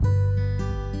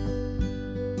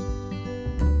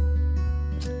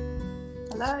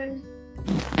Hello.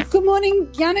 Good morning,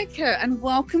 Yannicka, and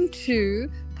welcome to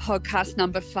podcast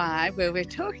number 5, where we're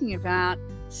talking about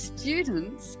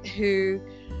students who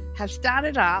have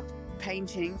started up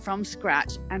painting from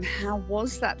scratch. And how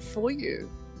was that for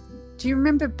you? Do you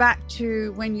remember back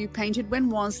to when you painted? When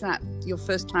was that your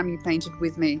first time you painted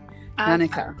with me,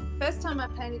 Yannicka? First time I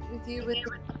painted with you was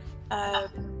a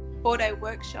 4-day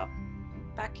workshop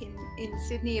back in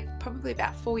Sydney, probably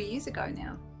about 4 years ago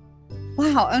now.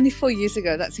 Wow, only 4 years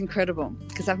ago. That's incredible,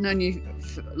 because I've known you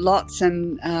lots,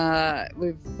 and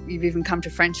you've even come to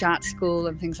French art school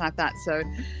and things like that. So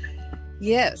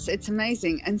yes, it's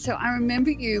amazing. And so I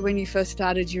remember you when you first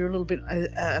started, you were a little bit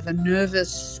of a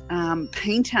nervous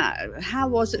painter. How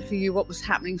was it for you? What was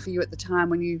happening for you at the time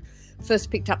when you first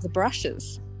picked up the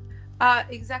brushes?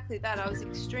 Exactly that. I was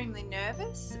extremely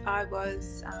nervous. I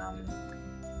was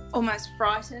almost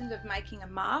frightened of making a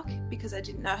mark because I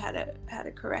didn't know how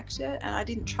to correct it, and I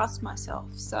didn't trust myself.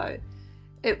 So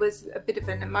it was a bit of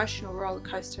an emotional roller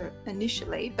coaster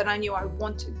initially, but I knew I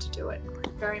wanted to do it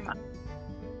very much.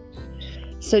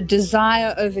 So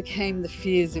desire overcame the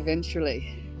fears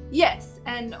eventually. Yes,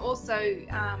 and also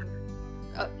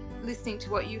listening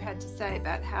to what you had to say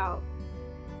about how,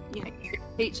 you know, you're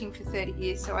teaching for 30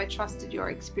 years, so I trusted your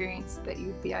experience that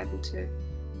you'd be able to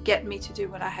get me to do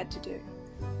what I had to do.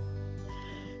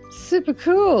 Super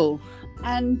cool.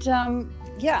 And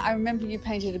I remember you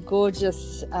painted a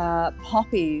gorgeous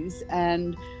poppies,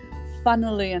 and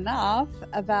funnily enough,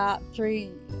 about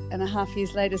 3.5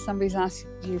 years later, somebody's asked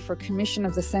you for a commission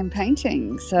of the same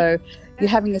painting. So you're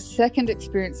having a second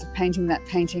experience of painting that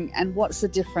painting. And what's the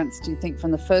difference, do you think,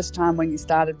 from the first time when you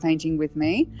started painting with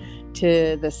me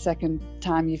to the second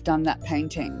time you've done that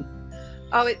painting?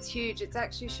 Oh, it's huge. It's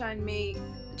actually shown me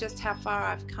just how far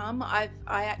I've come. I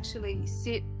actually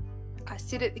sit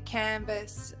at the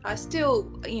canvas. I still,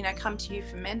 come to you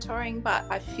for mentoring, but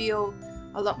I feel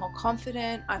a lot more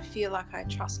confident. I feel like I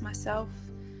trust myself,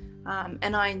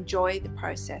 and I enjoy the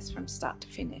process from start to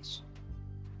finish.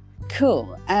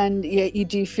 Cool. And yeah, you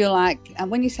do feel like,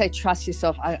 and when you say trust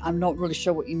yourself, I'm not really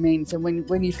sure what you mean. So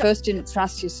when you first didn't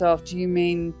trust yourself, do you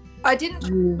mean? I didn't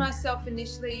trust myself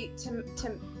initially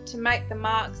to make the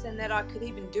marks and that I could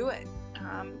even do it.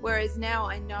 Whereas now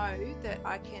I know that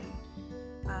I can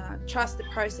trust the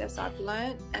process I've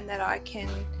learned, and that I can,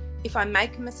 if I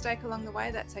make a mistake along the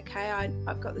way, that's okay.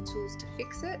 I've got the tools to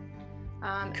fix it.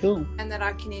 Cool. And that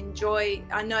I can enjoy.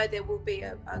 I know there will be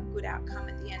a good outcome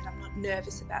at the end. I'm not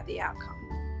nervous about the outcome.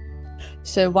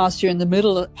 So whilst you're in the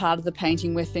middle part of the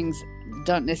painting where things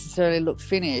don't necessarily look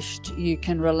finished, you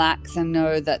can relax and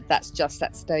know that that's just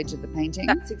that stage of the painting.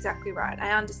 That's exactly right.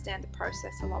 I understand the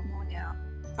process a lot more now.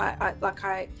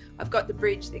 I've got the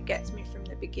bridge that gets me from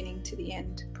the beginning to the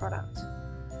end product.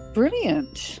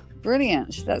 Brilliant.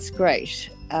 That's great.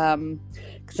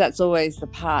 Because that's always the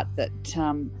part that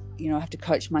I have to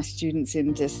coach my students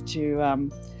in, just to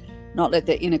not let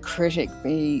their inner critic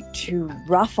be too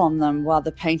rough on them while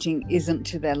the painting isn't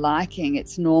to their liking.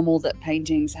 It's normal that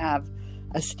paintings have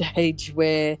a stage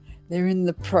where they're in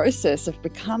the process of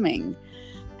becoming.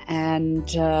 And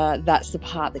that's the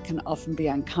part that can often be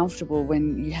uncomfortable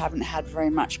when you haven't had very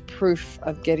much proof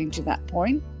of getting to that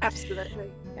point.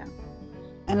 Absolutely, yeah.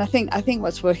 And I think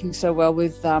what's working so well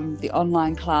with the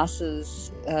online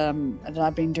classes that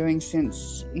I've been doing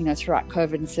since, throughout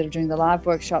COVID, instead of doing the live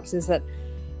workshops, is that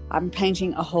I'm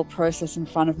painting a whole process in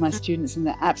front of my students, and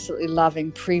they're absolutely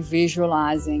loving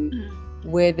pre-visualizing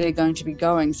where they're going to be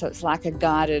going. So it's like a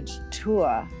guided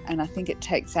tour. And I think it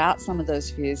takes out some of those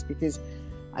fears, because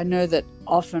I know that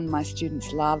often my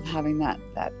students love having that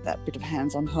bit of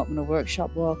hands-on help in a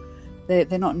workshop. Well, they're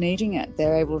not needing it.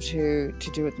 They're able to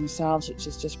do it themselves, which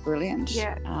is just brilliant.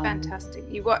 Yeah, fantastic.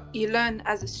 You learn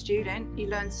as a student, you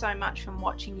learn so much from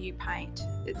watching you paint.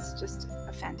 It's just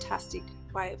a fantastic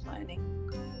way of learning.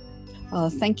 Oh,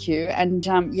 thank you. And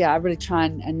I really try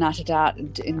and nut it out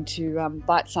into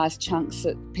bite-sized chunks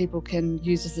that people can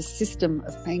use as a system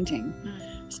of painting.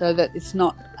 So that it's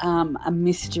not a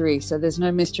mystery. So there's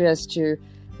no mystery as to,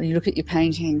 when you look at your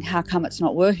painting, how come it's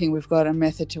not working? We've got a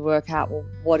method to work out, well,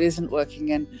 what isn't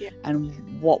working,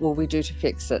 and what will we do to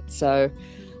fix it? So,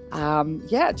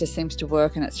 it just seems to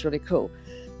work, and it's really cool.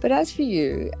 But as for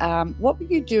you, what were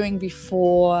you doing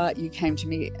before you came to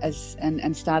me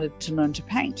and started to learn to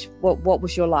paint? What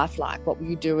was your life like? What were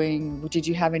you doing? Did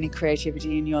you have any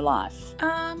creativity in your life?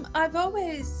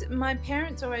 My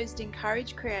parents always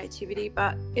encouraged creativity,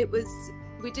 but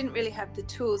we didn't really have the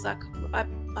tools. Like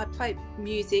I played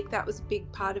music. That was a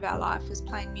big part of our life, was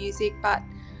playing music. But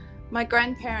my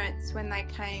grandparents, when they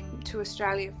came to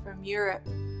Australia from Europe,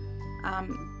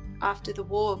 after the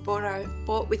war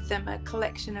bought with them a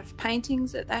collection of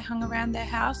paintings that they hung around their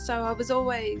house. So I was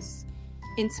always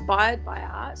inspired by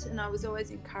art, and I was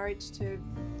always encouraged to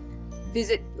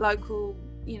visit local,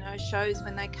 shows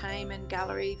when they came, and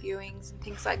gallery viewings and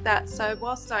things like that. So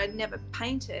whilst I never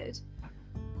painted,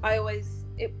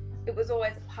 it was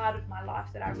always a part of my life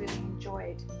that I really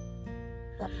enjoyed.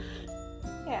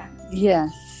 Yeah.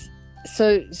 Yes.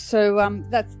 So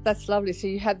that's lovely. So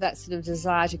you had that sort of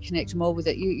desire to connect more with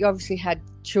it. You obviously had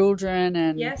children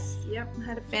and yes, yep. I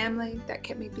had a family that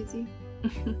kept me busy.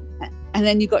 And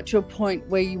then you got to a point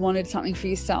where you wanted something for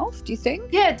yourself, do you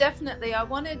think? Yeah, definitely. I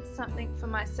wanted something for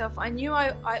myself.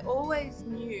 I always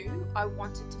knew I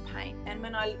wanted to paint. And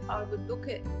when I would look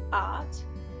at art,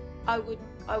 I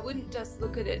wouldn't just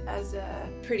look at it as a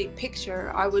pretty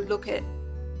picture. I would look at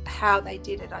how they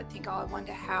did it. I'd think, I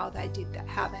wonder how they did that,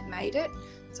 how they made it.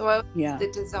 So I had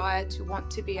the desire to want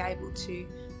to be able to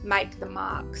make the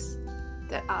marks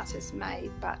that artists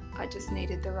made, but I just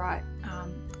needed the right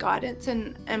guidance.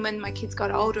 And when my kids got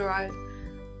older,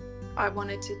 I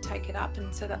wanted to take it up,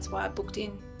 and so that's why I booked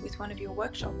in with one of your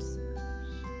workshops.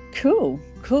 Cool.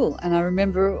 And I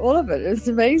remember all of it. It was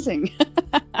amazing.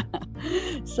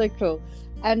 So cool.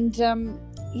 And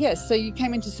so you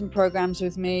came into some programs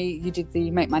with me. You did the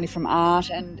Make Money from Art,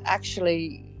 and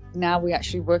actually now we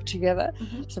actually work together.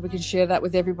 Mm-hmm. So we can share that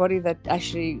with everybody, that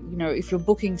actually, if you're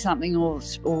booking something or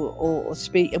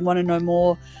speak and want to know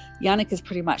more, Janneka's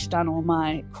pretty much done all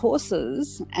my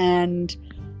courses, and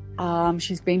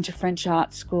she's been to French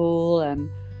art school, and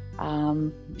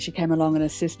she came along and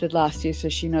assisted last year, so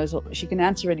she knows she can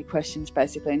answer any questions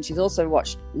basically. And she's also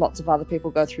watched lots of other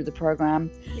people go through the program.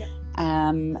 Yeah.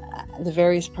 The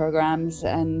various programs,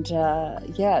 and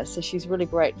so she's really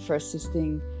great for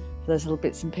assisting for those little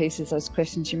bits and pieces, those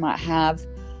questions you might have,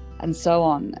 and so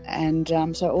on. And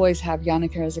so I always have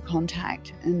Janneka as a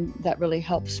contact, and that really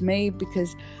helps me,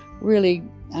 because really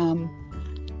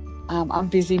I'm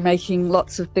busy making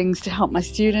lots of things to help my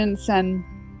students, and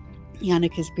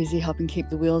Janneka's busy helping keep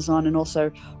the wheels on, and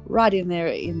also right in there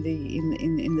in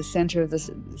the center of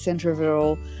it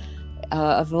all.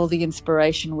 Of all the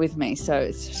inspiration with me. So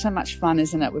it's so much fun,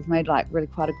 isn't it? We've made really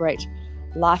quite a great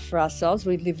life for ourselves.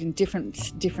 We live in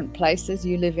different places.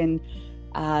 You live in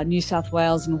New South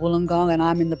Wales and Wollongong, and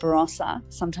I'm in the Barossa.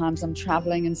 Sometimes I'm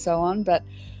traveling and so on, but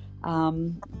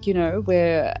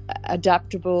we're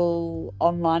adaptable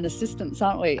online assistants,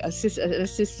 aren't we?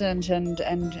 Assistant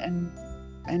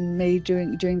and me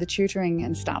doing the tutoring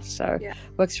and stuff. So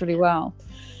works really well.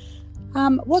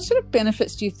 What sort of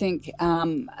benefits do you think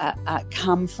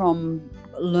come from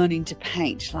learning to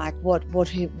paint? Like why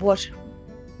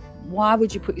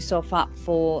would you put yourself up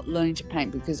for learning to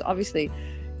paint? Because obviously,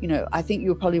 I think you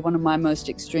were probably one of my most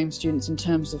extreme students in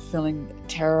terms of feeling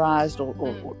terrorized or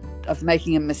of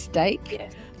making a mistake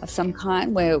of some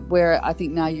kind, where I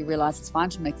think now you realize it's fine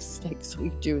to make mistakes. All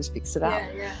you do is fix it up.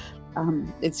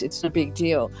 It's no big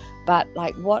deal. But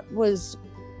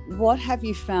what have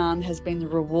you found has been the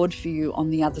reward for you on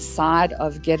the other side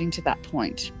of getting to that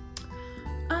point?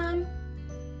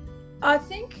 I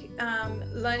think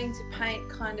learning to paint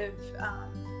kind of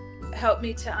helped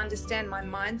me to understand my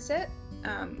mindset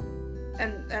and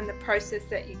the process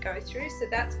that you go through. So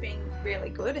that's been really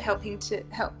good, helping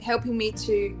me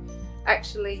to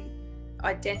actually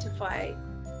identify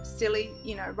silly,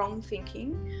 wrong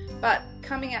thinking. But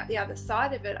coming out the other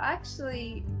side of it, I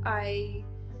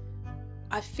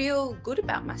feel good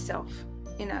about myself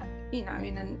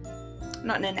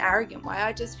not in an arrogant way.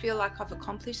 I just feel like I've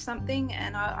accomplished something,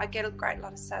 and I get a great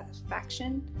lot of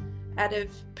satisfaction out of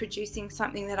producing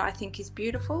something that I think is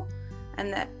beautiful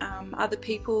and that other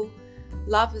people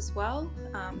love as well.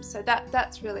 So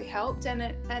that's really helped, and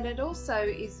it also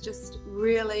is just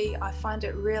really, I find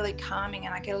it really calming,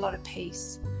 and I get a lot of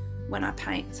peace when I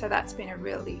paint. So that's been a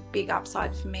really big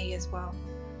upside for me as well.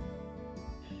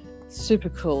 Super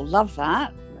cool. Love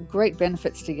that. Great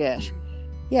benefits to get.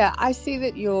 Yeah, I see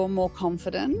that you're more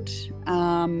confident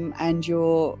and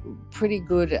you're pretty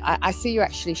good. I see you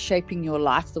actually shaping your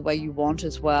life the way you want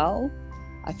as well.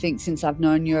 I think since I've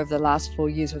known you over the last 4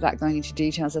 years, without going into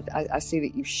details, I see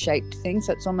that you've shaped things.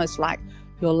 So it's almost like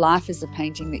your life is a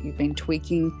painting that you've been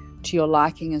tweaking to your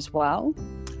liking as well.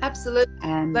 Absolutely.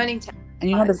 And learning to.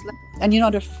 And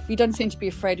you don't seem to be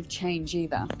afraid of change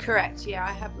either. Correct. Yeah,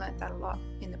 I have learnt that a lot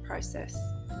in the process.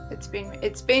 It's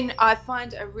been. I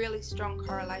find a really strong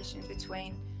correlation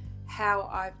between how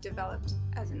I've developed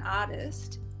as an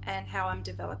artist and how I'm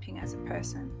developing as a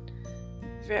person.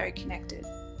 Very connected.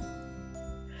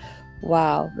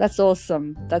 Wow, that's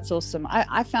awesome.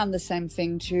 I found the same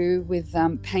thing too with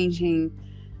painting.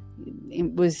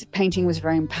 painting was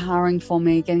very empowering for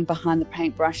me. Getting behind the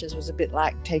paintbrushes was a bit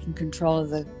like taking control of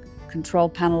the control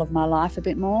panel of my life a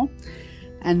bit more,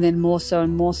 and then more so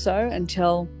and more so,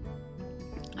 until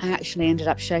I actually ended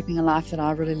up shaping a life that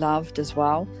I really loved as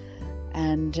well.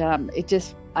 And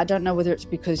I don't know whether it's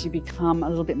because you become a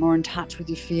little bit more in touch with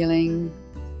your feelings,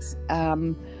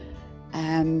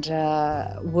 and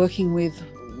working with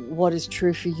what is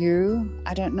true for you.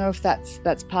 I don't know if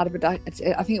that's part of it. I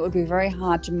think it would be very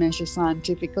hard to measure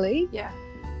scientifically. Yeah.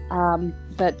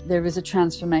 But there is a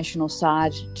transformational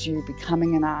side to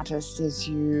becoming an artist as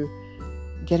you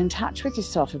get in touch with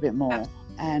yourself a bit more,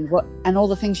 and all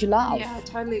the things you love. Yeah, I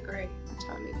totally agree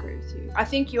with you. I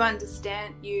think you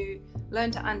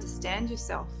learn to understand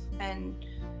yourself and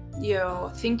your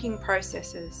thinking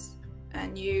processes,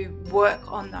 and you work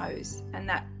on those, and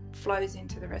that flows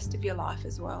into the rest of your life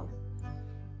as well.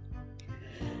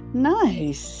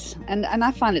 Nice. And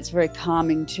I find it's very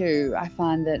calming too. I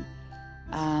find that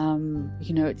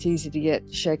it's easy to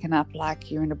get shaken up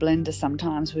like you're in a blender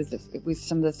sometimes with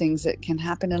some of the things that can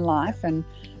happen in life, and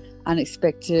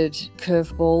unexpected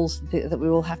curveballs that we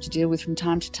all have to deal with from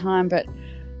time to time. But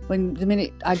the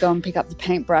minute I go and pick up the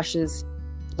paintbrushes,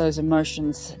 those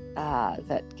emotions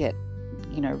that get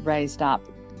raised up,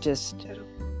 just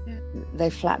they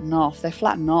flatten off,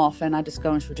 and I just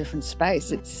go into a different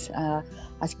space. It's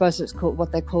I suppose it's called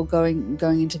what they call going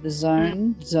into the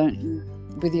zone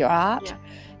with your art. Yeah.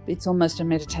 It's almost a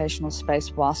meditational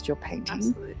space whilst you're painting.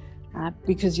 Absolutely.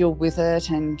 Because you're with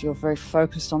it and you're very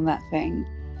focused on that thing.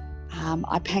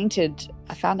 I painted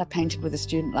with a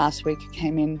student last week who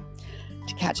came in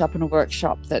to catch up on a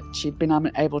workshop that she'd been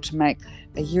unable to make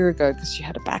a year ago because she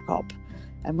had a back op.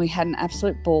 And we had an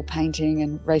absolute ball painting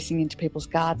and racing into people's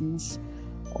gardens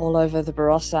all over the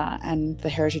Barossa and the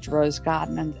Heritage Rose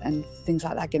Garden and things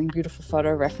like that, getting beautiful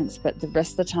photo reference. But the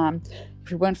rest of the time, if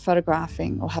we weren't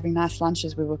photographing or having nice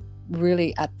lunches, we were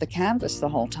really at the canvas the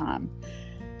whole time.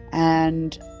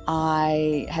 And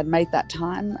I had made that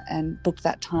time and booked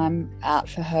that time out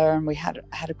for her, and we had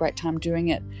a great time doing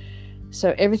it.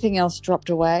 So everything else dropped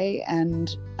away,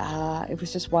 and it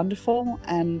was just wonderful.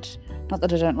 And not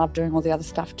that I don't love doing all the other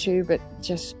stuff too, but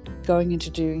just going into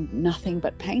doing nothing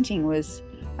but painting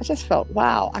I just felt,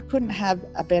 wow, I couldn't have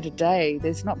a better day.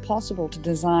 There's not possible to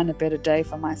design a better day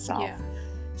for myself. Yeah.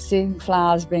 Seeing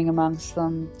flowers, being amongst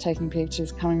them, taking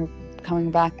pictures,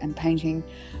 coming back and painting.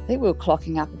 I think we were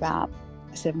clocking up about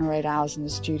 7 or 8 hours in the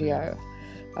studio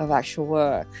of actual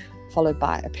work, followed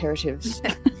by aperitifs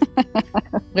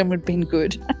when we'd been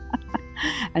good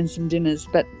and some dinners.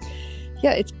 But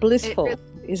yeah, it's blissful,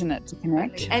 isn't it, to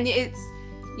connect? And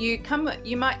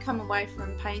you might come away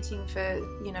from painting for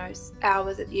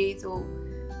hours at the easel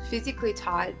physically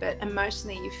tired, but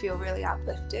emotionally you feel really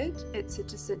uplifted. It's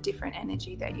just a different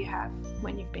energy that you have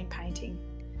when you've been painting.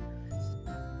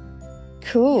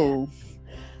 Cool.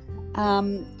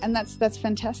 And that's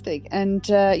fantastic. And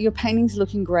your painting's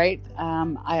looking great.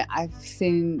 I've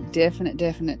seen definite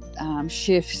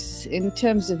shifts in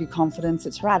terms of your confidence.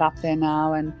 It's right up there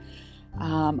now, and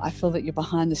I feel that you're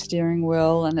behind the steering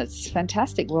wheel, and it's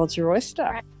fantastic. World's your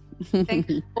oyster.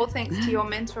 All thanks to your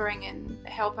mentoring and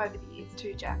help over the years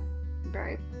too, Jack.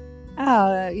 Very.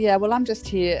 Yeah. Well, I'm just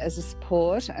here as a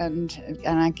support, and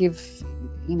I give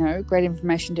great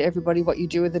information to everybody. What you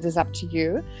do with it is up to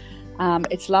you.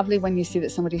 It's lovely when you see that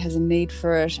somebody has a need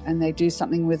for it and they do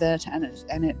something with it, and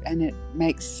it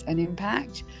makes an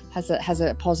impact, has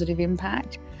a positive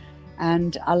impact.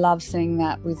 And I love seeing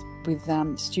that with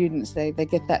students. They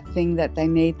get that thing that they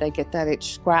need, they get that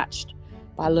itch scratched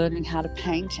by learning how to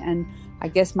paint. And I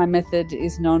guess my method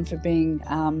is known for being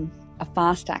a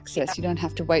fast access. You don't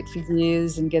have to wait for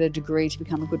years and get a degree to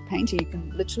become a good painter. You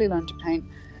can literally learn to paint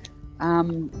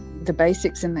the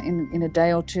basics in a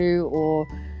day or two, or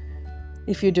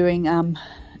if you're doing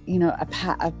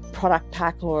a product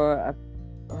pack or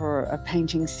a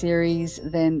painting series,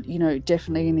 then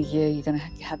definitely in a year you're going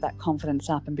to have that confidence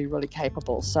up and be really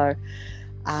capable. So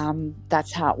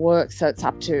that's how it works. So it's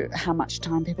up to how much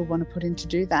time people want to put in to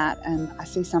do that. And I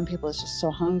see some people are just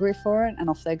so hungry for it and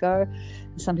off they go.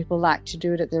 And some people like to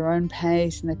do it at their own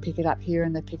pace, and they pick it up here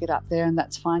and they pick it up there, and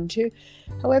that's fine too.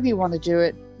 However you want to do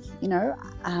it,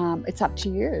 it's up to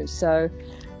you. So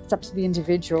it's up to the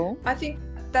individual. I think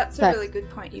that's a really good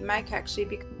point you make, actually,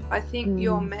 because I think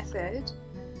your method,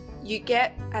 you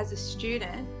get as a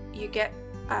student, you get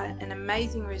an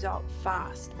amazing result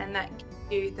fast, and that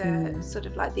gives you the sort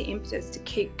of like the impetus to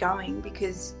keep going,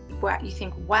 because you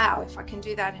think, wow, if I can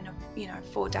do that in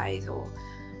 4 days, or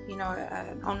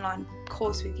an online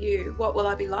course with you, what will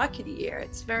I be like in a year?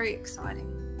 It's very exciting.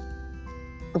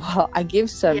 well, I give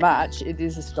so Yeah. much. It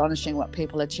is astonishing what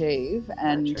people achieve,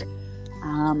 and True.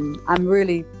 I'm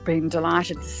really been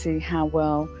delighted to see how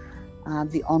well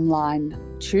the online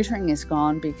tutoring has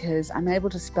gone, because I'm able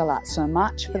to spell out so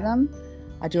much for them.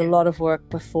 I do a lot of work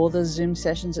before the Zoom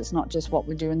sessions. It's not just what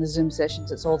we do in the Zoom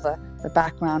sessions, it's all the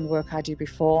background work I do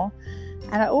before.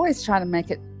 And I always try to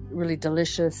make it really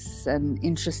delicious and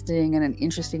interesting, and an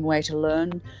interesting way to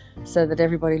learn, so that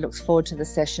everybody looks forward to the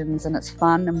sessions and it's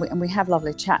fun. And we have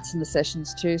lovely chats in the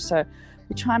sessions too. So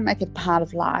we try and make it part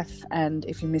of life. And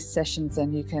if you miss sessions,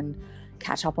 then you can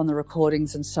catch up on the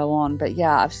recordings and so on. But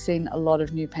yeah, I've seen a lot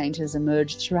of new painters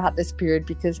emerge throughout this period,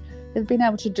 because they've been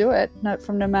able to do it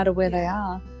from no matter where they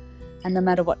are, and no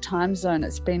matter what time zone.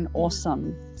 It's been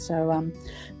awesome. So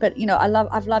but you know,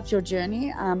 I've loved your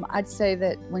journey. I'd say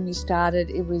that when you started,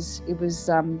 it was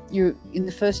you, in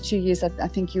the first 2 years, I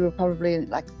think you were probably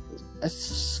like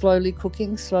slowly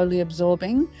cooking, slowly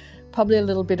absorbing, probably a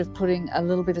little bit of putting a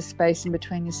little bit of space in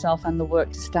between yourself and the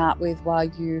work to start with, while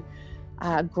you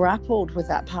grappled with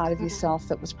that part of yourself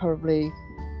that was probably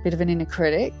a bit of an inner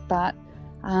critic. But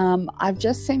I've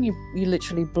just seen you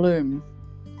literally bloom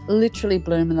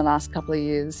in the last couple of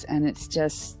years, and it's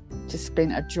just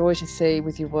been a joy to see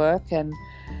with your work and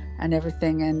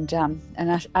everything, and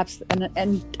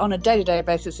on a day-to-day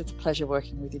basis, it's a pleasure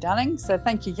working with you, darling. So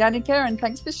thank you, Yannicka, and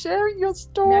thanks for sharing your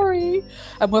story.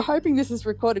 And we're hoping this is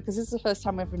recorded, because this is the first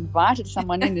time we've invited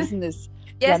someone in, isn't this?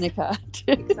 Yes. Yannicka?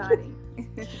 Exciting.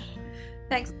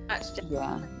 Thanks so much, Jen.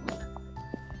 Yeah.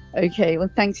 Okay, well,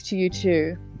 thanks to you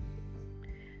too.